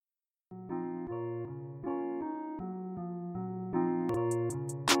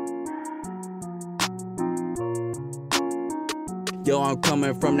Yo, I'm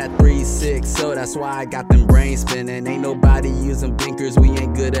coming from that 3-6, so that's why I got them brains spinning. Ain't nobody using blinkers, we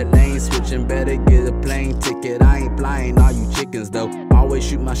ain't good at lane switching. Better get a plane ticket, I ain't flying all you chickens though. Always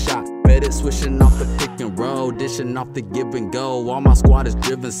shoot my shot, better switching off the pick and roll, dishing off the give and go. All my squad is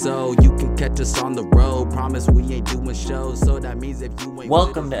driven, so you can catch us on the road. Promise we ain't doing shows, so that means if you ain't...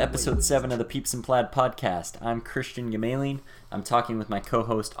 Welcome to episode 7 of the Peeps and Plaid podcast. I'm Christian Yamaline. I'm talking with my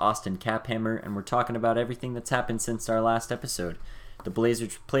co-host Austin Caphammer, and we're talking about everything that's happened since our last episode. The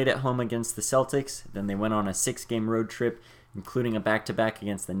Blazers played at home against the Celtics, then they went on a 6-game road trip, including a back-to-back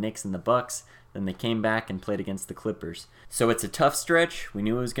against the Knicks and the Bucks, then they came back and played against the Clippers. So it's a tough stretch. We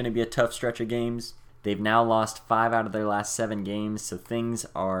knew it was going to be a tough stretch of games. They've now lost 5 out of their last 7 games, so things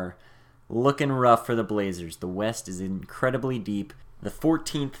are looking rough for the Blazers. The West is incredibly deep. The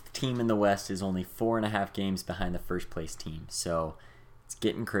 14th team in the West is only 4.5 games behind the first place team, so it's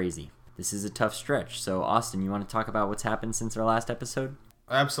getting crazy. This is a tough stretch. So, Austin, you want to talk about what's happened since our last episode?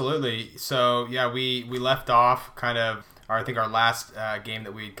 Absolutely. So, yeah, we left off kind of, I think our last game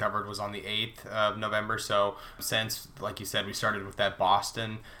that we covered was on the 8th of November. So, since, like you said, we started with that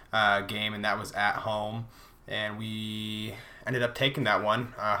Boston game, and that was at home. And we ended up taking that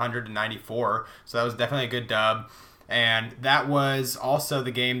one, 194. So, that was definitely a good dub. And that was also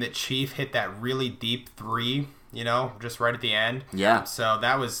the game that Chief hit that really deep three, you know, just right at the end. Yeah. So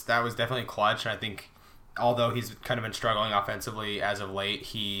that was definitely clutch. And I think although he's kind of been struggling offensively as of late,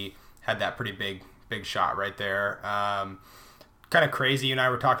 he had that pretty big shot right there. Kind of crazy. You and I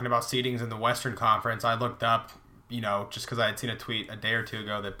were talking about seedings in the Western Conference. I looked up, you know, just because I had seen a tweet a day or two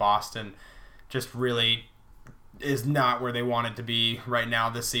ago that Boston just really is not where they wanted to be right now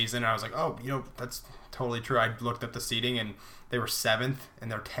this season. And I was like, oh, you know, that's totally true. I looked up the seeding and they were 7th and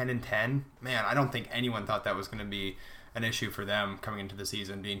they're 10-10. Man, I don't think anyone thought that was going to be an issue for them coming into the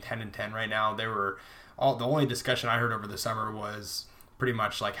season, being 10-10 right now. They were the only discussion I heard over the summer was pretty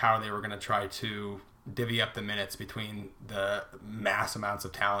much like how they were going to try to divvy up the minutes between the mass amounts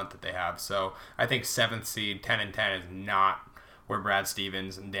of talent that they have. So I think 7th seed 10-10 is not where Brad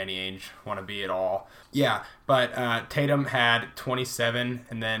Stevens and Danny Ainge want to be at all. Yeah, but Tatum had 27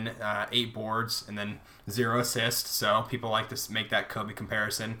 and then 8 boards and then 0 assists. So people like to make that Kobe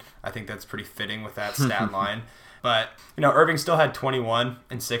comparison. I think that's pretty fitting with that stat line. But, you know, Irving still had 21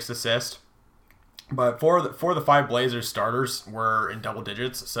 and 6 assists. But for the 5 Blazers starters were in double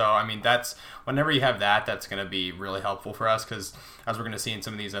digits. So, I mean, that's whenever you have that, that's going to be really helpful for us because as we're going to see in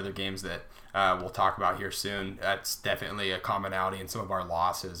some of these other games that we'll talk about here soon, that's definitely a commonality in some of our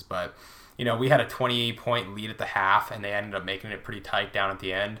losses. But, you know, we had a 28-point lead at the half, and they ended up making it pretty tight down at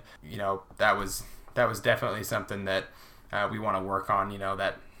the end. You know, that was definitely something that we want to work on. You know,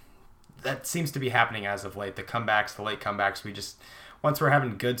 that seems to be happening as of late. The late comebacks, we just... Once we're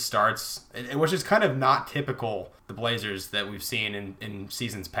having good starts, which is kind of not typical the Blazers that we've seen in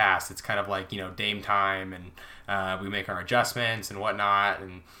seasons past. It's kind of like, you know, Dame time and we make our adjustments and whatnot.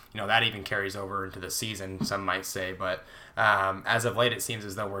 And, you know, that even carries over into the season, some might say. But as of late, it seems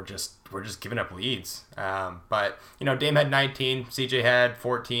as though we're just giving up leads. But, you know, Dame had 19, CJ had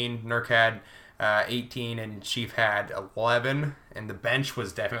 14, Nurk had 18, and Chief had 11, and the bench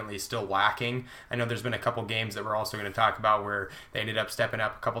was definitely still lacking. I know there's been a couple games that we're also going to talk about where they ended up stepping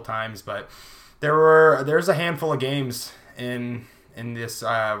up a couple times, but there's a handful of games in this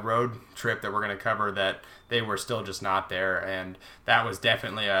road trip that we're going to cover that they were still just not there, and that was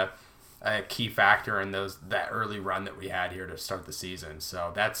definitely a key factor in that early run that we had here to start the season.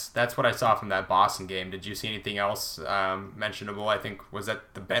 So that's what I saw from that Boston game. Did you see anything else mentionable? I think was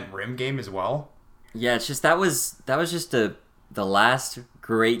that the bent rim game as well. Yeah, it's just that was just the last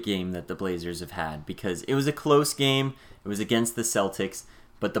great game that the Blazers have had because it was a close game. It was against the Celtics,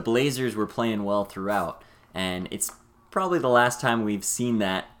 but the Blazers were playing well throughout, and it's probably the last time we've seen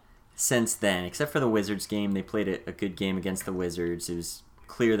that since then, except for the Wizards game. They played a good game against the Wizards. It was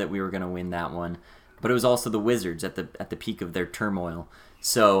clear that we were going to win that one, but it was also the Wizards at the peak of their turmoil.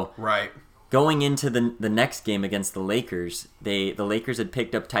 So right. Going into the next game against the Lakers, the Lakers had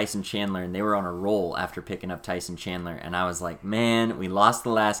picked up Tyson Chandler, and they were on a roll after picking up Tyson Chandler. And I was like, man, we lost the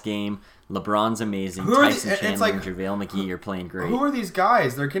last game. LeBron's amazing. Tyson Chandler and JaVale McGee are playing great. Who are these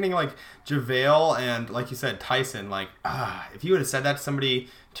guys? They're getting like JaVale and, like you said, Tyson. Like, if you would have said that to somebody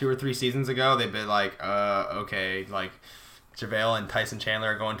 2 or 3 seasons ago, they'd be like, okay, like JaVale and Tyson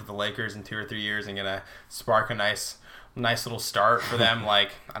Chandler are going to the Lakers in 2 or 3 years and gonna spark a nice little start for them.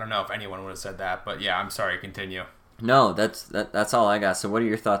 Like, I don't know if anyone would have said that, but yeah, I'm sorry, continue. No, that's all I got. So what are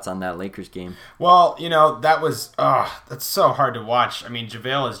your thoughts on that Lakers game? Well, you know, that's so hard to watch. I mean,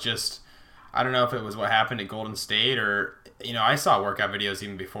 JaVale is just I don't know if it was what happened at Golden State or, I saw workout videos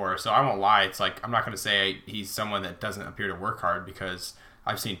even before, so I won't lie. It's like, I'm not going to say he's someone that doesn't appear to work hard, because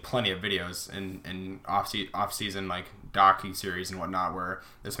I've seen plenty of videos in off-season, like docu-series and whatnot, where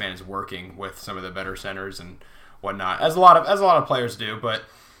this man is working with some of the better centers and whatnot, as a lot of players do. But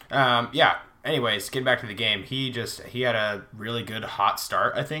yeah. Anyways, getting back to the game, he had a really good hot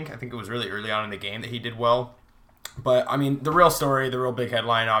start. I think it was really early on in the game that he did well. But I mean, the real story, the real big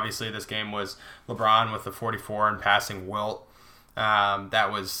headline, obviously, this game was LeBron with the 44 and passing Wilt. That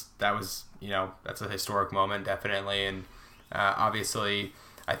was that's a historic moment, definitely. And obviously,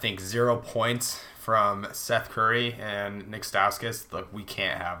 I think 0 points from Seth Curry and Nick Stauskas. Look, we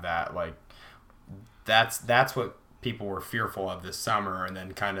can't have that. Like, that's what people were fearful of this summer, and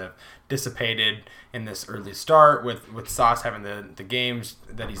then kind of dissipated in this early start with Sauce having the games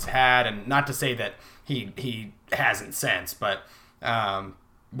that he's had. And not to say that he hasn't since, but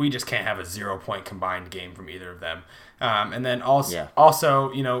we just can't have a 0 point combined game from either of them. And then also,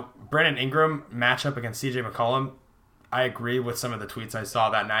 Brandon Ingram matchup against CJ McCollum. I agree with some of the tweets I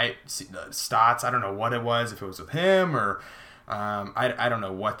saw that night. Stotts, I don't know what it was, if it was with him or I don't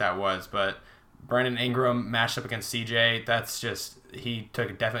know what that was, but Brandon Ingram matched up against CJ. That's just, he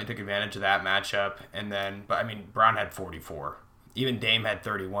definitely took advantage of that matchup. And then, but I mean, Brown had 44. Even Dame had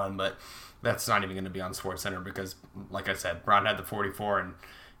 31, but that's not even going to be on SportsCenter because, like I said, Brown had the 44 and,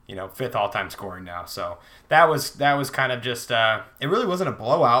 fifth all-time scoring now. So that was kind of just, it really wasn't a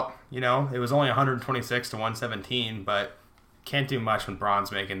blowout. It was only 126 to 117, but can't do much when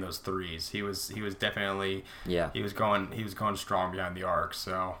Braun's making those threes. He was definitely, he was going strong behind the arc.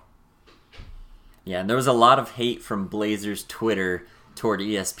 So. Yeah, and there was a lot of hate from Blazers Twitter toward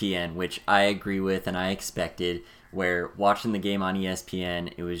ESPN, which I agree with and I expected, where watching the game on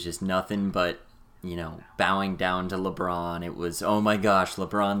ESPN, it was just nothing but, bowing down to LeBron. It was, oh my gosh,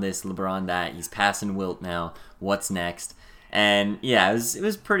 LeBron this, LeBron that. He's passing Wilt now. What's next? And yeah, it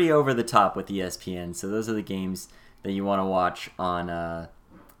was pretty over the top with ESPN. So those are the games that you want to watch on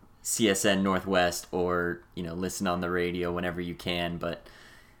CSN Northwest or, listen on the radio whenever you can. But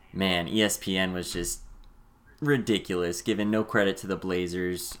man, ESPN was just ridiculous, giving no credit to the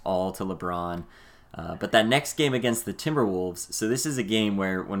Blazers, all to LeBron. But that next game against the Timberwolves, so this is a game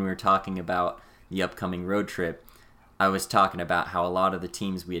where when we were talking about the upcoming road trip, I was talking about how a lot of the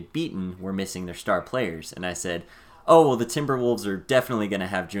teams we had beaten were missing their star players. And I said, oh, well, the Timberwolves are definitely going to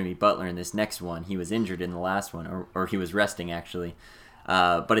have Jimmy Butler in this next one. He was injured in the last one, or he was resting, actually.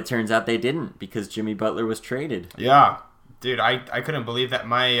 But it turns out they didn't because Jimmy Butler was traded. Yeah. Dude, I couldn't believe that.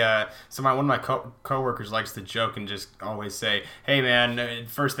 One of my coworkers likes to joke and just always say, "Hey man,"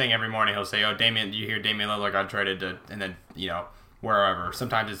 first thing every morning he'll say, "Oh, you hear Damian Lillard got traded to," and then wherever.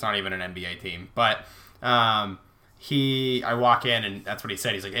 Sometimes it's not even an NBA team, but I walk in and that's what he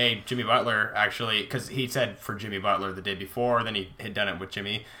said. He's like, "Hey, Jimmy Butler," actually, because he said for Jimmy Butler the day before, then he had done it with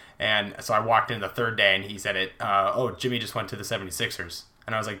Jimmy, and so I walked in the third day and he said it. Jimmy just went to the 76ers.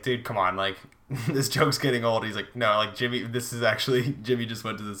 And I was like, dude, come on, like, this joke's getting old. He's like, no, like, Jimmy just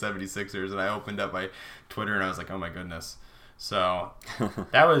went to the 76ers. And I opened up my Twitter and I was like, oh my goodness. So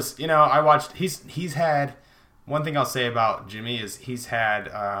that was, I watched, he's had, one thing I'll say about Jimmy is he's had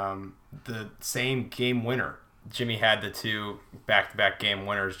the same game winner. Jimmy had the 2 back-to-back game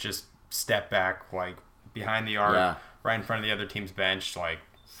winners just step back, like, behind the arc, right in front of the other team's bench, like,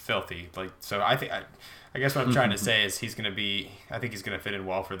 filthy. Like, so I guess what I'm trying to say is I think he's going to fit in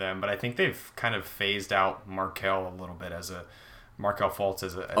well for them, but I think they've kind of phased out Markelle a little bit Markelle Fultz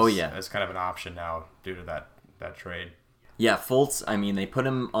as kind of an option now due to that trade. Yeah, Fultz, I mean, they put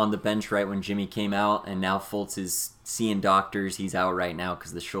him on the bench right when Jimmy came out, and now Fultz is seeing doctors. He's out right now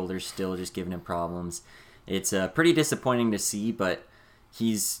because the shoulder's still just giving him problems. It's pretty disappointing to see, but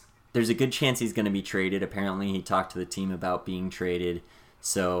there's a good chance he's going to be traded. Apparently, he talked to the team about being traded.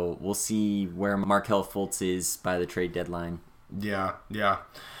 So we'll see where Markelle Fultz is by the trade deadline. Yeah.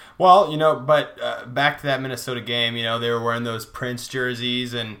 Well, but back to that Minnesota game, they were wearing those Prince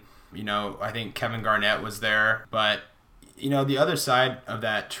jerseys and, I think Kevin Garnett was there. But, the other side of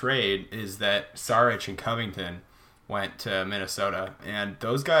that trade is that Saric and Covington went to Minnesota. And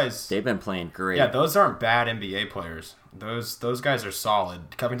those guys... They've been playing great. Yeah, those aren't bad NBA players. Those guys are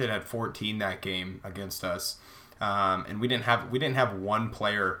solid. Covington had 14 that game against us. And we didn't have one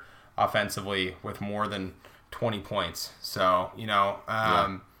player offensively with more than 20 points. So,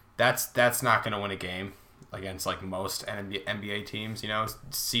 that's not going to win a game against like most NBA teams.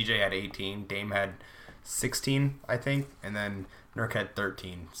 CJ had 18, Dame had 16, I think, and then Nurk had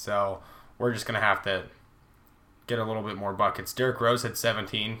 13. So we're just going to have to get a little bit more buckets. Derrick Rose had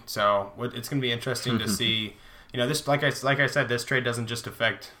 17. So it's going to be interesting to see, this like I said, this trade doesn't just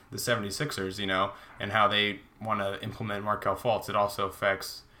affect the 76ers, and how they want to implement Markelle Fultz. It also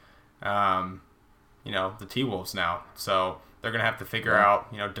affects, the T-Wolves now. So they're gonna have to figure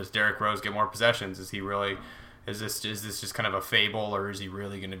out, does Derrick Rose get more possessions? Is this just kind of a fable, or is he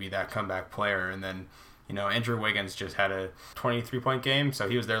really going to be that comeback player? And then, Andrew Wiggins just had a 23-point game, so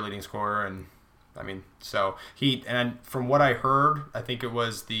he was their leading scorer, and from what I heard, I think it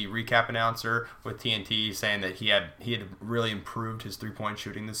was the recap announcer with TNT saying that he had really improved his 3-point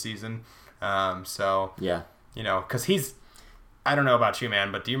shooting this season. Because I don't know about you,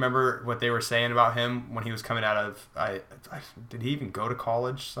 man, but do you remember what they were saying about him when he was coming out of? Did he even go to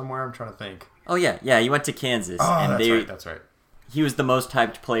college somewhere? I'm trying to think. Oh yeah, he went to Kansas. Oh, that's right. He was the most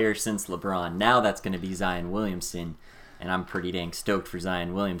hyped player since LeBron. Now that's going to be Zion Williamson, and I'm pretty dang stoked for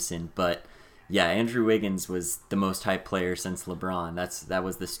Zion Williamson. But yeah, Andrew Wiggins was the most hyped player since LeBron. That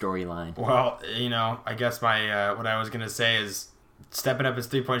was the storyline. Well, I guess my what I was going to say is stepping up his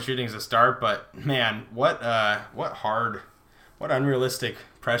 3-point shooting is a start, but man, what unrealistic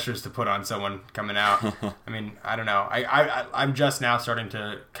pressures to put on someone coming out. I don't know. I'm just now starting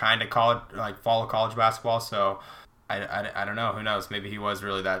to kind of follow college basketball, so I don't know. Who knows? Maybe he was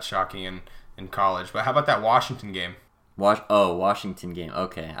really that shocking in college. But how about that Washington game? Washington game.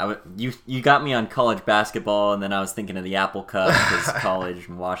 Okay, you got me on college basketball, and then I was thinking of the Apple Cup because college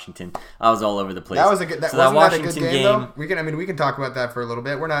and Washington. I was all over the place. That was a good. Wasn't that a good game though? We can talk about that for a little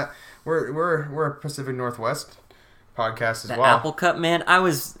bit. We're a Pacific Northwest podcast as well. Apple Cup, man.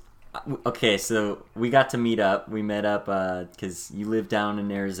 Okay, so we got to meet up. We met up because you live down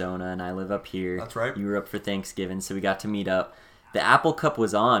in Arizona and I live up here. That's right. You were up for Thanksgiving, so we got to meet up. The Apple Cup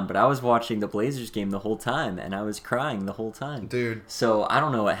was on, but I was watching the Blazers game the whole time, and I was crying the whole time. Dude. So I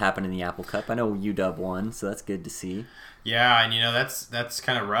don't know what happened in the Apple Cup. I know UW won, so that's good to see. Yeah, and that's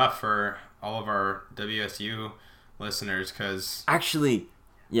kind of rough for all of our WSU listeners because... Actually,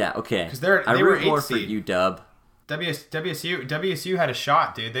 yeah, okay. Because they were root more for UW. WSU had a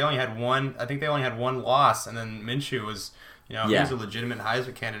shot, dude. They only had one. I think they only had one loss, and then Minshew was, he was a legitimate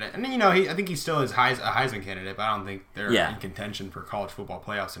Heisman candidate. And then, I think he still is a Heisman candidate, but I don't think they're in contention for college football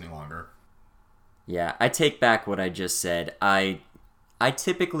playoffs any longer. Yeah, I take back what I just said. I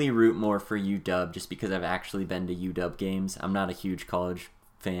typically root more for UW just because I've actually been to UW games. I'm not a huge college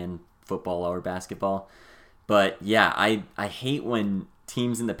fan, football or basketball. But yeah, I hate when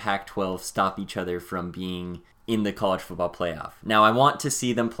teams in the Pac-12 stop each other from being in the college football playoff. Now, I want to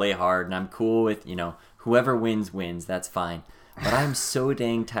see them play hard, and I'm cool with, whoever wins, that's fine. But I'm so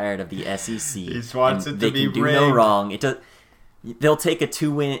dang tired of the SEC. He just wants it to be rigged. They can do no wrong. They'll take a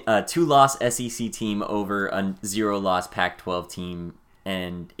two-loss SEC team over a 0-loss Pac-12 team,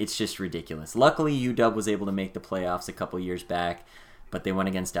 and it's just ridiculous. Luckily, UW was able to make the playoffs a couple years back, but they went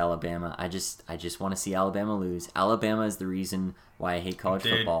against Alabama. I just want to see Alabama lose. Alabama is the reason why I hate college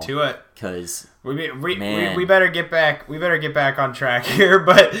football. To it, because we better get back. We better get back on track here.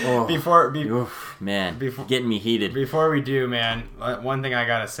 But before getting me heated. Before we do, man, one thing I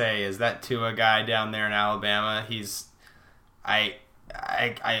gotta say is that Tua guy down there in Alabama. I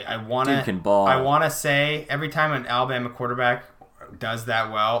want to say every time an Alabama quarterback does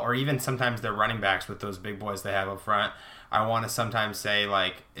that well, or even sometimes their running backs with those big boys they have up front, I want to sometimes say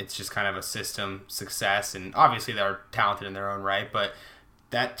it's just kind of a system success, and obviously they're talented in their own right, but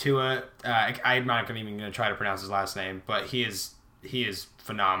that Tua, I'm not even going to try to pronounce his last name, but he is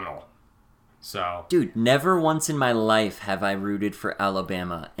phenomenal. So, dude, never once in my life have I rooted for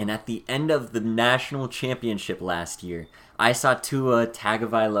Alabama, and at the end of the national championship last year, I saw Tua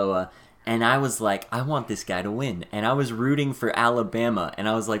Tagovailoa, and I was like, I want this guy to win, and I was rooting for Alabama, and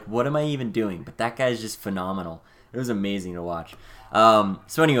I was like, what am I even doing? But that guy's just phenomenal. It was amazing to watch.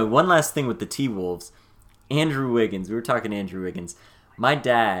 So anyway, one last thing with the T-Wolves. Andrew Wiggins. We were talking Andrew Wiggins. My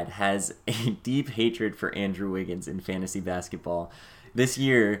dad has a deep hatred for Andrew Wiggins in fantasy basketball. This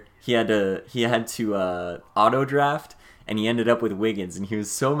year, he had to auto draft, and he ended up with Wiggins, and he was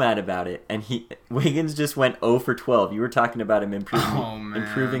so mad about it. And Wiggins just went 0 for 12. You were talking about him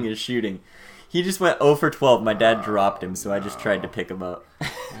improving his shooting. He just went 0 for 12. My dad dropped him, so I just tried to pick him up.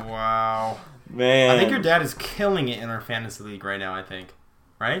 Wow. Man. I think your dad is killing it in our fantasy league right now, I think.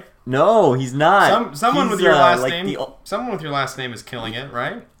 Right? No, he's not. Someone with your last name. Someone with your last name is killing it,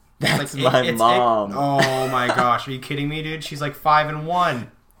 right? That's my mom. Oh my gosh, are you kidding me, dude? She's 5-1.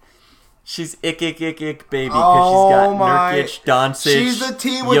 She's ick, baby, because she's got Nurkic, Doncic, she's the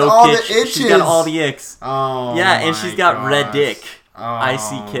team with Jokic. all the itches. She's got all the icks. Oh, yeah, and she's got gosh. red dick.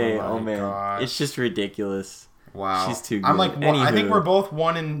 ICK. Oh man, gosh. It's just ridiculous. Wow, she's too good. I'm I think we're both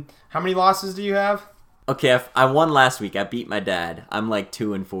 1 in. How many losses do you have? Okay, I won last week. I beat my dad. I'm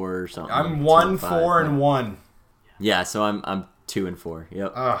 2-4 or something. I'm 1-4-1. Yeah, so I'm 2-4.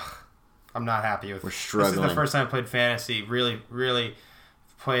 Yep. Ugh, I'm not happy with. We're struggling. This is the first time I played fantasy. Really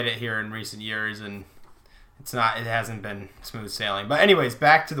played it here in recent years, and it hasn't been smooth sailing. But anyways,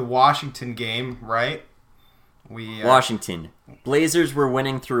 back to the Washington game, right? Washington. Blazers were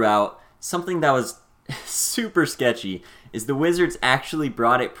winning throughout. Something that was super sketchy is the Wizards actually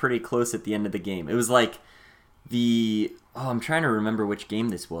brought it pretty close at the end of the game. It was like I'm trying to remember which game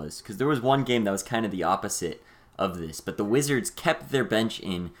this was, because there was one game that was kind of the opposite of this, but the Wizards kept their bench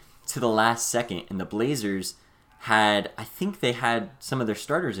in to the last second, and the Blazers I think they had some of their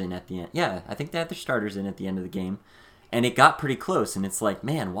starters in at the end. Yeah, I think they had their starters in at the end of the game, and it got pretty close, and it's like,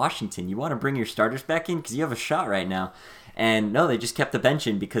 man, Washington, you want to bring your starters back in because you have a shot right now. And no, they just kept the bench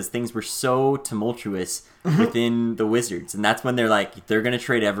in because things were so tumultuous within the Wizards. And that's when they're like, they're going to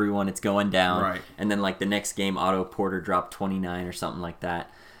trade everyone. It's going down. Right. And then like the next game, Otto Porter dropped 29 or something like that.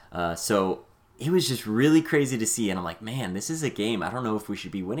 So it was just really crazy to see. And I'm like, man, this is a game. I don't know if we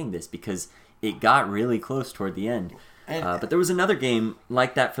should be winning this because it got really close toward the end. But there was another game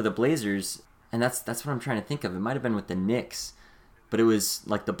like that for the Blazers. And that's what I'm trying to think of. It might have been with the Knicks. But it was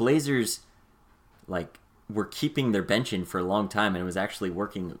like the Blazers were keeping their bench in for a long time, and it was actually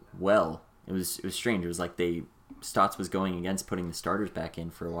working well. It was strange. It was like Stotts was going against putting the starters back in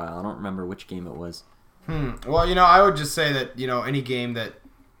for a while. I don't remember which game it was. Well, I would just say that, any game that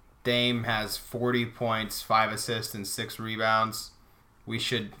Dame has 40 points, 5 assists, and 6 rebounds, we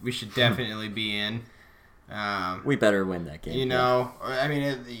should definitely be in. We better win that game. I mean,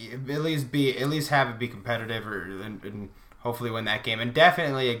 at least have it be competitive, and hopefully win that game. And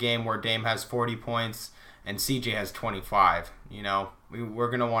definitely a game where Dame has 40 points and CJ has 25.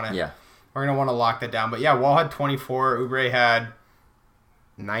 We're gonna want to lock that down. But yeah, Wall had 24. Oubre had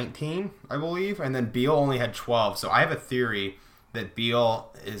 19, I believe, and then Beal only had 12. So I have a theory that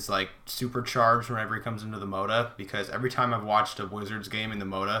Beal is like supercharged whenever he comes into the Moda, because every time I've watched a Wizards game in the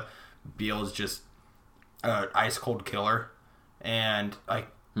Moda, Beal is just an ice cold killer, and like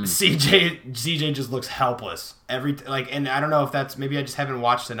CJ just looks helpless and I don't know if that's, maybe I just haven't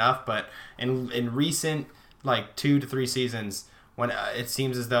watched enough, but in recent 2 to 3 seasons, when it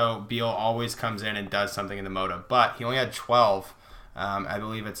seems as though Beal always comes in and does something in the Moda, but he only had 12. I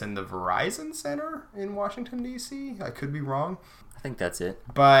believe it's in the Verizon Center in Washington, D.C. I could be wrong. I think that's it.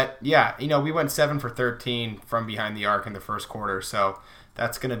 But yeah, we went 7 for 13 from behind the arc in the first quarter, so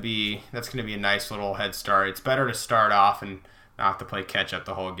that's gonna be a nice little head start. It's better to start off and not have to play catch up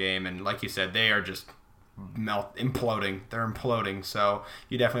the whole game. And like you said, they are just imploding. They're imploding. So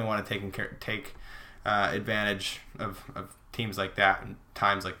you definitely want to take advantage of teams like that and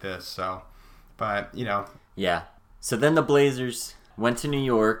times like this. So, but yeah. So then the Blazers went to New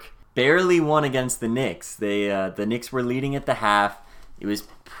York, barely won against the Knicks. The Knicks were leading at the half. It was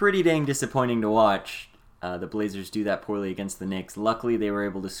pretty dang disappointing to watch the Blazers do that poorly against the Knicks. Luckily, they were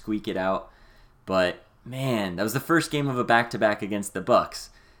able to squeak it out, but man, that was the first game of a back-to-back against the Bucks.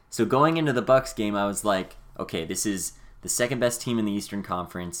 So going into the Bucks game, I was like, okay, this is the second best team in the Eastern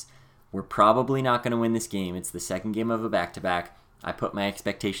Conference. We're probably not going to win this game. It's the second game of a back-to-back. I put my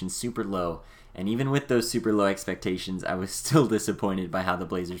expectations super low. And even with those super low expectations, I was still disappointed by how the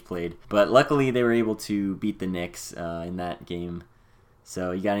Blazers played. But luckily, they were able to beat the Knicks in that game. So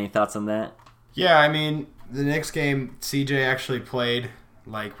you got any thoughts on that? Yeah, I mean, the Knicks game, CJ actually played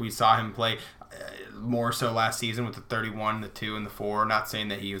like we saw him play. More so last season with the 31, the 2, and the 4. Not saying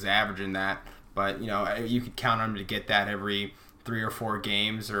that he was averaging that, but you could count on him to get that every 3 or 4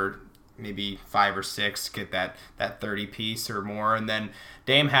 games, or maybe 5 or 6 to get that 30 piece or more. And then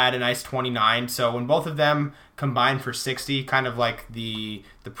Dame had a nice 29. So when both of them combined for 60, kind of like the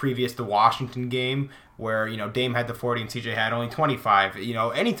Washington game where Dame had the 40 and CJ had only 25.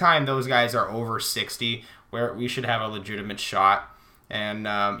 Anytime those guys are over 60, where we should have a legitimate shot. And,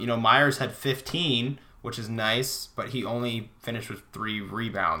 Myers had 15, which is nice, but he only finished with 3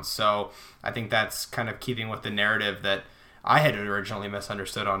 rebounds. So I think that's kind of keeping with the narrative that I had originally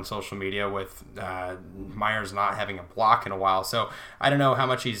misunderstood on social media with Myers not having a block in a while. So I don't know how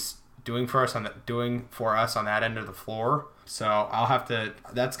much he's doing for us on that end of the floor. So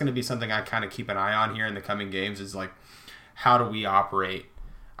that's going to be something I kind of keep an eye on here in the coming games, is like, how do we operate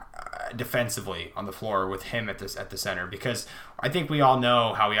defensively on the floor with him at the center, because I think we all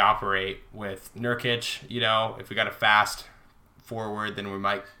know how we operate with Nurkic. If we got a fast forward, then we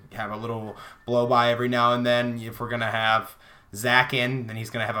might have a little blow by every now and then. If we're gonna have Zach in, then he's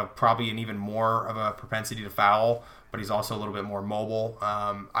gonna have probably an even more of a propensity to foul, but he's also a little bit more mobile.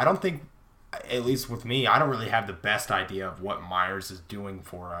 I don't think, at least with me, I don't really have the best idea of what Myers is doing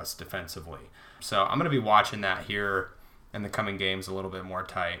for us defensively. So I'm gonna be watching that here in the coming games a little bit more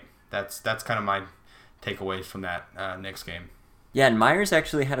tight. That's kind of my takeaways from that Knicks game. Yeah, and Myers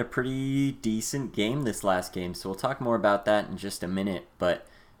actually had a pretty decent game this last game, so we'll talk more about that in just a minute. But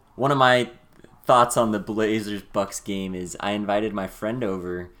one of my thoughts on the Blazers-Bucks game is I invited my friend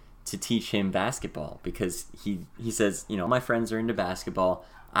over to teach him basketball because he says, my friends are into basketball.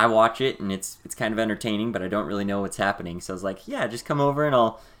 I watch it, and it's kind of entertaining, but I don't really know what's happening. So I was like, yeah, just come over, and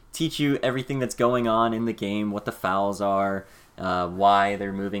I'll teach you everything that's going on in the game, what the fouls are, why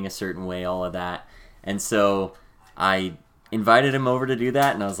they're moving a certain way, all of that. And so I invited him over to do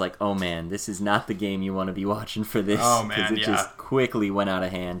that, and I was like, oh man, this is not the game you want to be watching for this. Oh man, because it just quickly went out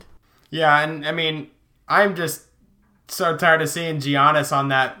of hand. Yeah, and I mean, I'm just so tired of seeing Giannis on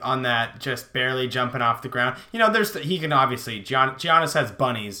that just barely jumping off the ground. He can obviously, Giannis has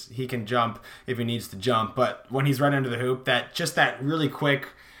bunnies. He can jump if he needs to jump, but when he's right into the hoop, that really quick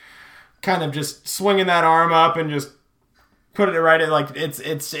kind of just swinging that arm up and just put it right at, like,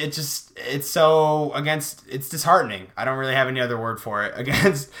 it's so against, it's disheartening. I don't really have any other word for it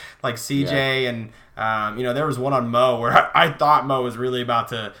against like CJ. And there was one on Mo where I thought Mo was really about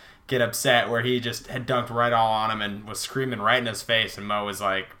to get upset, where he just had dunked right all on him and was screaming right in his face, and Mo was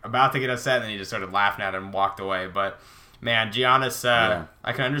like about to get upset, and then he just started laughing at him and walked away. But man, Giannis,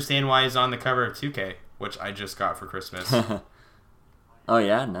 I can understand why he's on the cover of 2K, which I just got for Christmas. Oh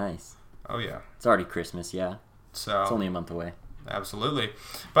yeah, nice. Oh yeah, it's already Christmas. Yeah, so it's only a month away. Absolutely.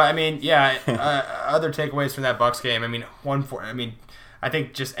 But I mean, yeah, other takeaways from that Bucks game. I mean, I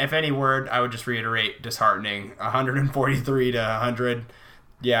think just, if any word, I would just reiterate disheartening. 143 to 100.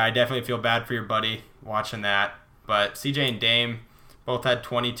 Yeah, I definitely feel bad for your buddy watching that. But CJ and Dame both had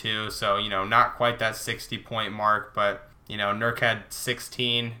 22, so, not quite that 60-point mark, but, Nurk had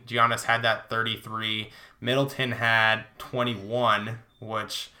 16. Giannis had that 33. Middleton had 21,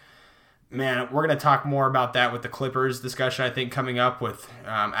 which, man, we're going to talk more about that with the Clippers discussion, I think, coming up with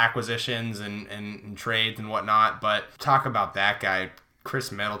acquisitions and trades and whatnot. But talk about that guy,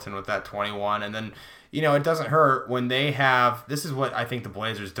 Chris Middleton, with that 21. And then, it doesn't hurt when they have, this is what I think the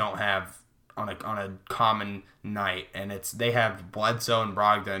Blazers don't have on a common night, and they have Bledsoe and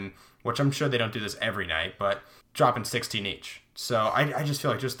Brogdon, which I'm sure they don't do this every night, but dropping 16 each. So I just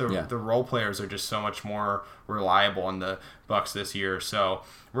feel like just the role players are just so much more reliable in the Bucks this year. So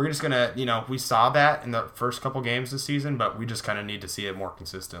we're just going to, we saw that in the first couple games this season, but we just kind of need to see it more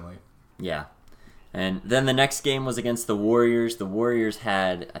consistently. Yeah. And then the next game was against the Warriors. The Warriors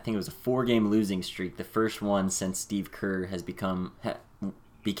had, I think it was a 4-game losing streak, the first one since Steve Kerr has became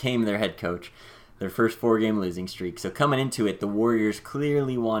their head coach. Their first 4-game losing streak. So coming into it, the Warriors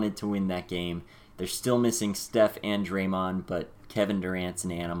clearly wanted to win that game. They're still missing Steph and Draymond, but Kevin Durant's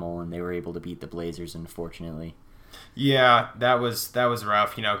an animal, and they were able to beat the Blazers, unfortunately. Yeah, that was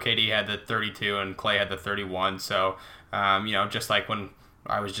rough. KD had the 32 and Klay had the 31. So, just like when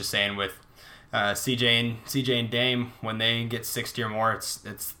I was just saying with CJ and Dame, when they get 60 or more,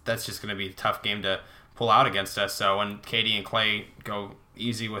 that's just going to be a tough game to pull out against us. So when KD and Klay go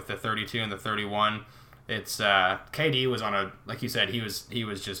easy with the 32 and the 31, it's KD was on a, like you said, he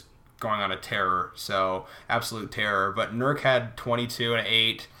was just going on a terror, so absolute terror. But Nurk had 22 and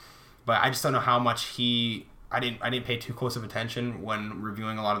 8, but I just don't know how much I didn't pay too close of attention when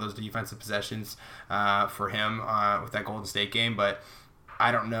reviewing a lot of those defensive possessions for him with that Golden State game, but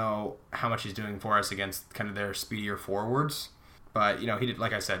I don't know how much he's doing for us against kind of their speedier forwards. But, he did,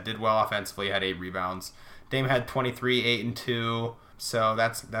 like I said, did well offensively, had 8 rebounds. Dame had 23, 8 and 2, so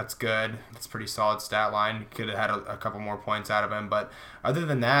that's good. That's a pretty solid stat line. Could have had a couple more points out of him, but other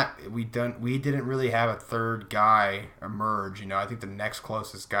than that, we didn't really have a third guy emerge. I think the next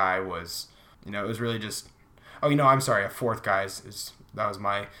closest guy was, it was really just, I'm sorry, a fourth guy that was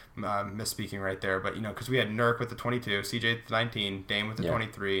my misspeaking right there. But, because we had Nurk with the 22, CJ with the 19, Dame with the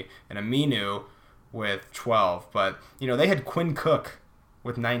 23, and Aminu with 12. But, they had Quinn Cook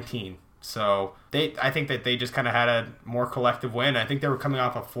with 19. So I think that they just kind of had a more collective win. I think they were coming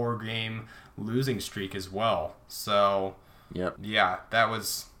off a 4-game losing streak as well. So, yeah, that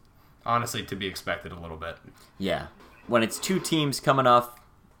was honestly to be expected a little bit. Yeah. When it's 2 teams coming off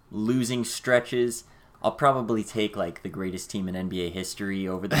losing stretches, I'll probably take like the greatest team in NBA history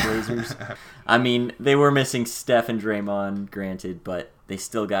over the Blazers. I mean, they were missing Steph and Draymond, granted, but they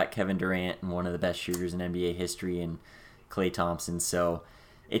still got Kevin Durant and one of the best shooters in NBA history and Klay Thompson. So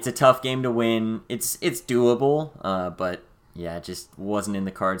it's a tough game to win. It's doable, but yeah, it just wasn't in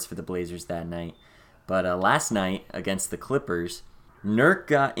the cards for the Blazers that night. But last night against the Clippers, Nurk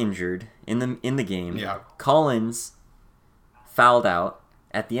got injured in the game. Yeah. Collins fouled out.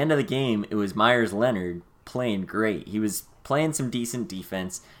 At the end of the game, it was Myers Leonard playing great. He was playing some decent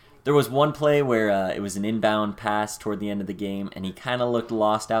defense. There was one play where it was an inbound pass toward the end of the game, and he kind of looked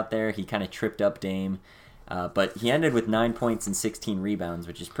lost out there. He kind of tripped up Dame. But he ended with 9 points and 16 rebounds,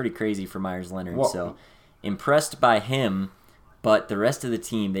 which is pretty crazy for Myers Leonard. Well, so impressed by him, but the rest of the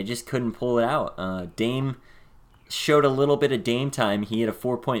team, they just couldn't pull it out. Dame showed a little bit of Dame time. He hit a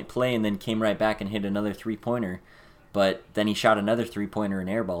 4-point play and then came right back and hit another 3-pointer. But then he shot another 3-pointer and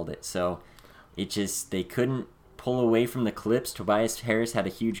airballed it. So they couldn't pull away from the Clips. Tobias Harris had a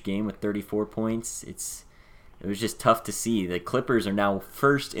huge game with 34 points. It was just tough to see. The Clippers are now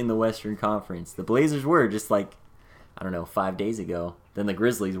first in the Western Conference. The Blazers were just 5 days ago. Then the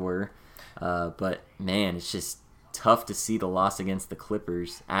Grizzlies were. But, man, it's just tough to see the loss against the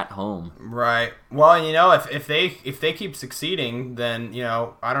Clippers at home. Right. Well, if they keep succeeding, then,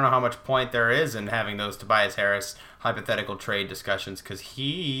 I don't know how much point there is in having those Tobias Harris hypothetical trade discussions, because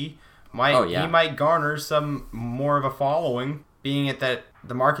he might garner some more of a following being at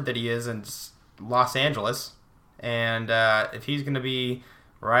the market that he is in Los Angeles. And if he's going to be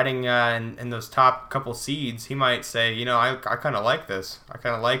riding in those top couple seeds, he might say, I kind of like this. I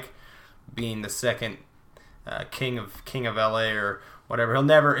kind of like being the second king of LA or whatever.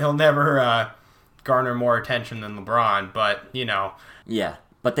 He'll never garner more attention than LeBron, but Yeah,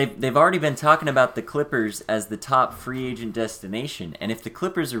 but they've already been talking about the Clippers as the top free agent destination, and if the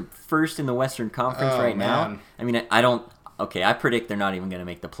Clippers are first in the Western Conference now, I mean, I predict they're not even going to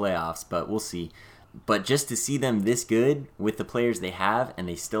make the playoffs, but we'll see. But just to see them this good with the players they have, and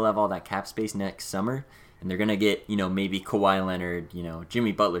they still have all that cap space next summer, and they're going to get, maybe Kawhi Leonard,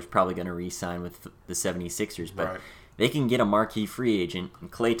 Jimmy Butler's probably going to re-sign with the 76ers, but they can get a marquee free agent.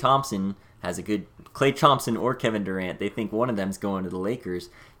 And Klay Thompson or Kevin Durant, they think one of them's going to the Lakers.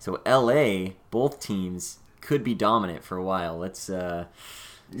 So LA, both teams could be dominant for a while. Let's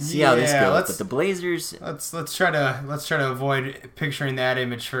see how this goes. But the Blazers, let's try to avoid picturing that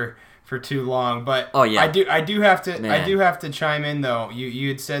image for too long, but I do have to chime in though. You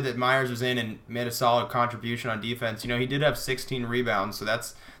had said that Myers was in and made a solid contribution on defense. He did have 16 rebounds, so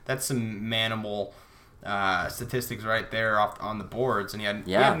that's some manimal statistics right there on the boards, and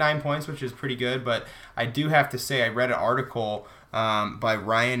he had 9 points, which is pretty good. But I do have to say, I read an article by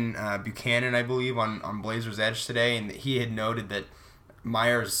Ryan Buchanan, I believe, on Blazers Edge today, and he had noted that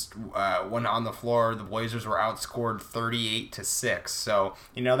Myers, when on the floor, the Blazers were outscored 38-6. So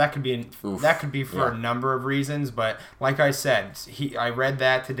that could be for a number of reasons. But like I said, I read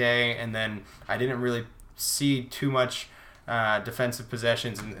that today, and then I didn't really see too much defensive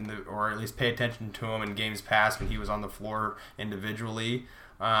possessions or at least pay attention to him in games past when he was on the floor individually.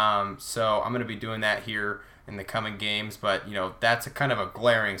 So I'm going to be doing that here in the coming games. But that's a kind of a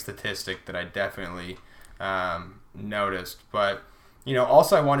glaring statistic that I definitely noticed. But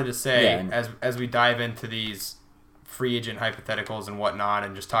also I wanted to say, as we dive into these free agent hypotheticals and whatnot,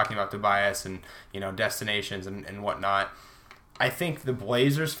 and just talking about Tobias and destinations and whatnot, I think the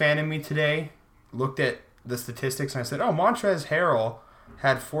Blazers fan in me today looked at the statistics and I said, Montrezl Harrell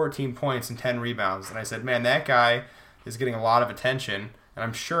had 14 points and 10 rebounds, and I said, man, that guy is getting a lot of attention, and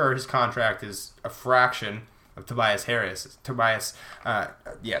I'm sure his contract is a fraction of Tobias Harris.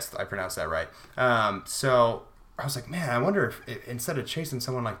 Yes, I pronounced that right. So I was like, man, I wonder if instead of chasing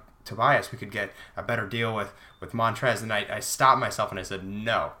someone like Tobias, we could get a better deal with Montrez. And I stopped myself and I said,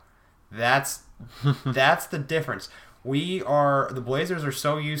 no, that's the difference. The Blazers are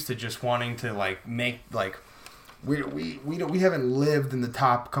so used to just wanting to we haven't lived in the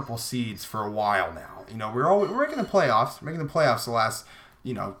top couple seeds for a while now. We're making the playoffs the last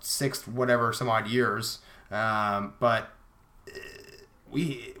 6 whatever some odd years, but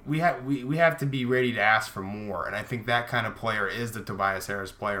we have to be ready to ask for more, and I think that kind of player is the Tobias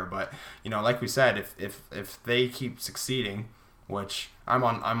Harris player. But like we said, if they keep succeeding, which I'm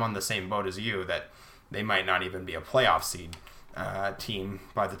on the same boat as you, that they might not even be a playoff seed team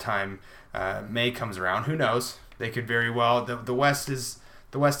by the time May comes around. Who knows? They could very well. The West is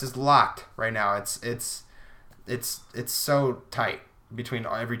locked right now. It's so tight between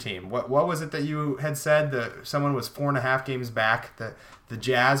every team. What was it that you had said? That someone was 4.5 games back. The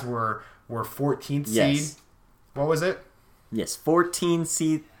Jazz were 14th seed. What was it? Yes, 14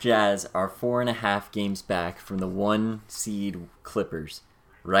 seed Jazz are 4.5 games back from the 1 seed Clippers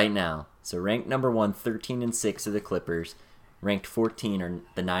right now. So ranked number 1, 13-6 are the Clippers. Ranked 14 are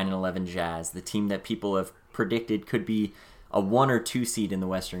the 9-11 Jazz, the team that people have predicted could be a 1 or 2 seed in the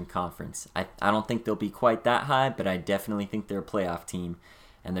Western Conference. I don't think they'll be quite that high, but I definitely think they're a playoff team.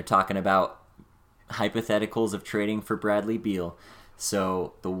 And they're talking about hypotheticals of trading for Bradley Beal.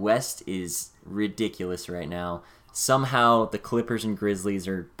 So the West is ridiculous right now. Somehow the Clippers and Grizzlies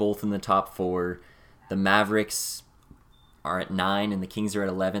are both in the top 4. The Mavericks are at 9 and the Kings are at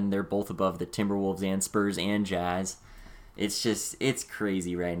 11. They're both above the Timberwolves and Spurs and Jazz. It's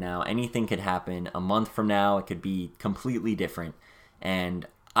crazy right now. Anything could happen. A month from now, it could be completely different. And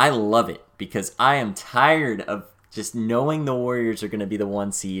I love it because I am tired of just knowing the Warriors are going to be the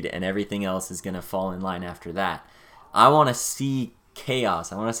 1 seed and everything else is going to fall in line after that. I want to see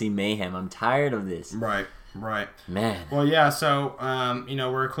chaos. I want to see mayhem. I'm tired of this. Right. Man. Well, yeah, so,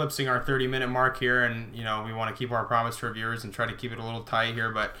 we're eclipsing our 30-minute mark here, and, we want to keep our promise to our viewers and try to keep it a little tight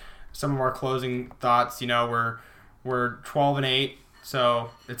here, but some of our closing thoughts, we're 12-8,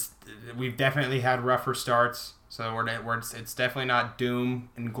 so we've definitely had rougher starts, so it's definitely not doom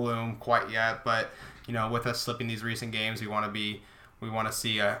and gloom quite yet, but, with us slipping these recent games, we want to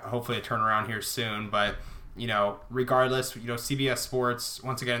see hopefully a turnaround here soon, but regardless, CBS Sports,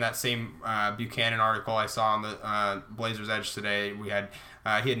 once again, in that same Buchanan article I saw on the Blazers Edge today, he had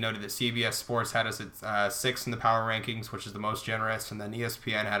noted that CBS Sports had us at 6th in the power rankings, which is the most generous, and then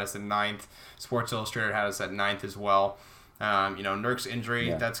ESPN had us at 9th. Sports Illustrated had us at 9th as well. Nurk's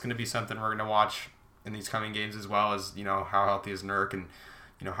injury, that's going to be something we're going to watch in these coming games as well as, how healthy is Nurk and,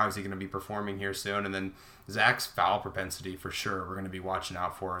 how is he going to be performing here soon. And then Zach's foul propensity for sure we're going to be watching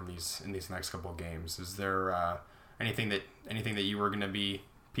out for in these next couple of games. Is there anything that you were going to be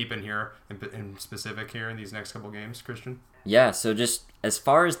peeping here in specific here in these next couple of games, Christian? Yeah, so just as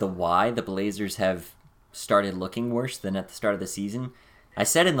far as the why the Blazers have started looking worse than at the start of the season, I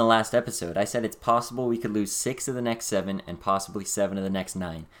said in the last episode, it's possible we could lose 6 of the next 7 and possibly 7 of the next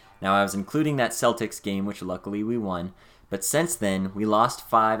 9. Now, I was including that Celtics game, which luckily we won, but since then, we lost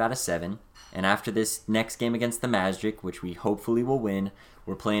 5 out of 7, and after this next game against the Magic, which we hopefully will win,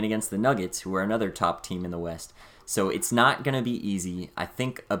 we're playing against the Nuggets, who are another top team in the West. So it's not going to be easy. I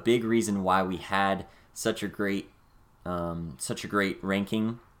think a big reason why we had such a great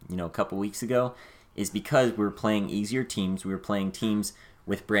ranking, a couple weeks ago, is because we were playing easier teams. We were playing teams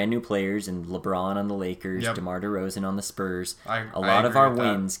with brand new players and LeBron on the Lakers, DeMar DeRozan on the Spurs. A lot of our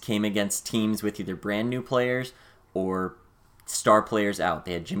wins came against teams with either brand new players or star players out.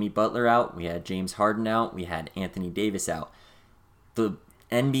 They had Jimmy Butler out, we had James Harden out, we had Anthony Davis out. The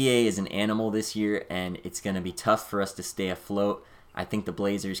NBA is an animal this year, and it's going to be tough for us to stay afloat. I think the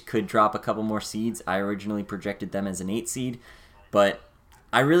Blazers could drop a couple more seeds. I originally projected them as an 8 seed, but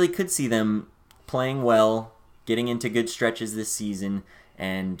I really could see them playing well, getting into good stretches this season,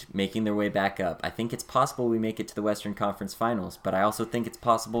 and making their way back up. I think it's possible we make it to the Western Conference Finals, but I also think it's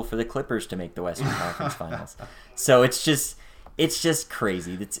possible for the Clippers to make the Western Conference Finals. So it's just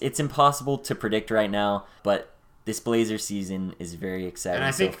crazy. It's impossible to predict right now, but this Blazers season is very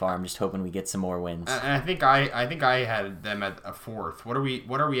exciting so far. I'm just hoping we get some more wins. And I think I had them at a 4th. What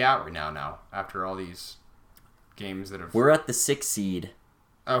are we at right now after all these games that have? We're at the 6th seed.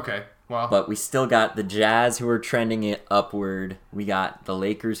 Okay. Well, but we still got the Jazz who are trending it upward. We got the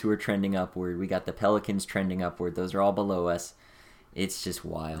Lakers who are trending upward. We got the Pelicans trending upward. Those are all below us. It's just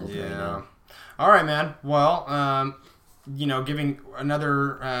wild right now. All right, man. Well, giving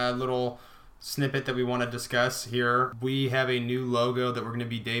another little snippet that we want to discuss here. We have a new logo that we're going to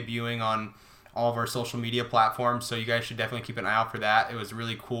be debuting on all of our social media platforms, so you guys should definitely keep an eye out for that. It was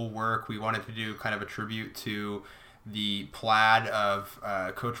really cool work. We wanted to do kind of a tribute to the plaid of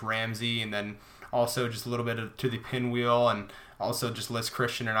Coach Ramsey, and then also just a little bit to the pinwheel, and also just list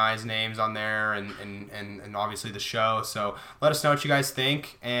Christian and I's names on there, and obviously the show. So let us know what you guys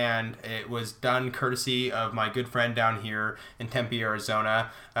think. And it was done courtesy of my good friend down here in Tempe, Arizona,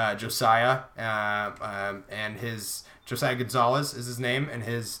 Josiah, and his Josiah Gonzalez is his name, and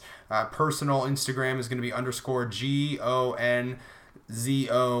his personal Instagram is going to be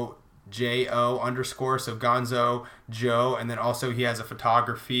 _GONZOJO_, so Gonzo Joe, and then also he has a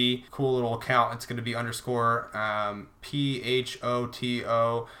photography cool little account. It's going to be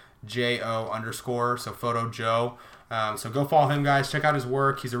 _PHOTOJO_, so Photo Joe. So go follow him, guys. Check out his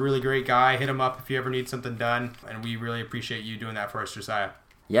work. He's a really great guy. Hit him up if you ever need something done, and we really appreciate you doing that for us, Josiah.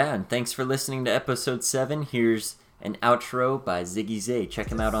 Yeah, and thanks for listening to episode 7. Here's an outro by Ziggy Zay. Check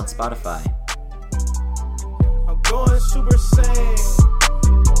him out on Spotify. I'm going Super Saiyan.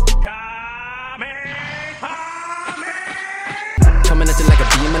 Coming at you like a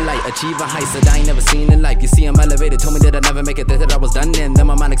beam of light, achieve a height that I ain't never seen in life. You see I'm elevated, told me that I never make it, that I was done then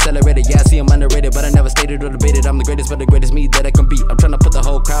my mind accelerated. Yeah, I see I'm underrated, but I never stated or debated. I'm the greatest, but the greatest me that I can beat. I'm trying to put the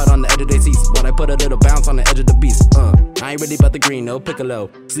whole crowd on the edge of their seats, but I put a little bounce on the edge of the beast. I ain't really about the green, no piccolo.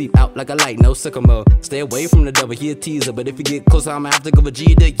 Sleep out like a light, no sycamore. Stay away from the devil, he a teaser. But if you get closer, I'ma have to go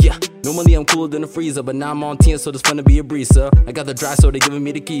Vegeta, yeah. Normally I'm cooler than a freezer, but now I'm on 10, so it's fun to be a breezer. I got the dry, so they giving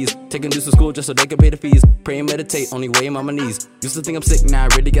me the keys. Taking dudes to school just so they can pay the fees. Pray and meditate, only way I'm on my knees. Used to think I'm sick, now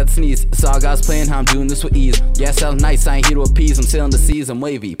I really got the sneeze. It's all God's plan, how I'm doing this with ease. Yeah, I sound nice, I ain't here to appease. I'm sailing the seas, I'm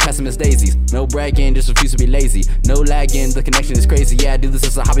wavy, passing Miss Daisies. No bragging, just refuse to be lazy. No lagging, the connection is crazy. Yeah, I do this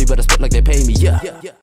as a hobby, but I spit like they pay me, yeah.